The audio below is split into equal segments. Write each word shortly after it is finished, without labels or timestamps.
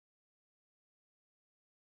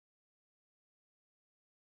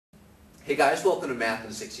Hey guys, welcome to Math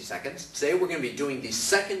in 60 Seconds. Today we're going to be doing the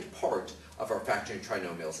second part of our factoring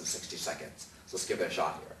trinomials in 60 seconds. So let's give it a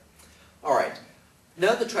shot here. Alright,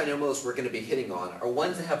 now the trinomials we're going to be hitting on are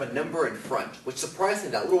ones that have a number in front, which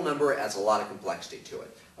surprisingly that little number adds a lot of complexity to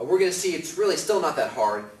it. We're going to see it's really still not that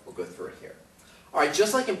hard. We'll go through it here. Alright,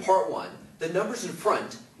 just like in part 1, the numbers in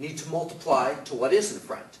front need to multiply to what is in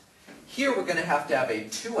front. Here we're going to have a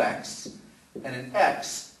 2x and an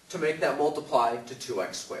x to make that multiply to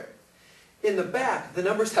 2x squared. In the back, the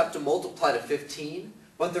numbers have to multiply to 15,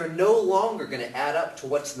 but they're no longer going to add up to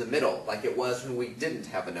what's in the middle, like it was when we didn't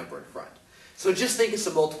have a number in front. So just think of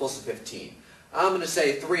some multiples of 15. I'm going to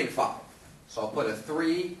say 3 and 5. So I'll put a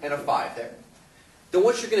 3 and a 5 there. Then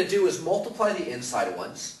what you're going to do is multiply the inside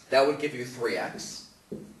ones. That would give you 3x.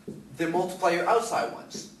 Then multiply your outside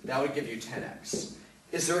ones. That would give you 10x.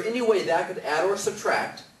 Is there any way that could add or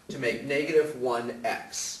subtract to make negative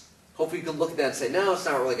 1x? Hopefully you can look at that and say, no, it's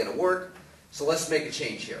not really going to work. So let's make a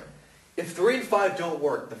change here. If 3 and 5 don't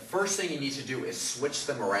work, the first thing you need to do is switch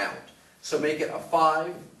them around. So make it a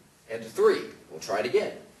 5 and a 3. We'll try it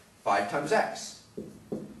again. 5 times x.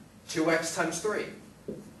 2x times 3.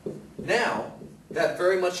 Now, that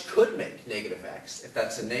very much could make negative x if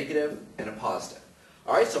that's a negative and a positive.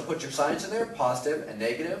 Alright, so put your signs in there, positive and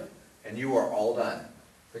negative, and you are all done.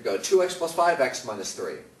 Here we go, 2x plus 5x minus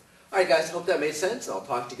 3. Alright guys, I hope that made sense, and I'll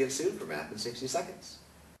talk to you again soon for Math in 60 Seconds.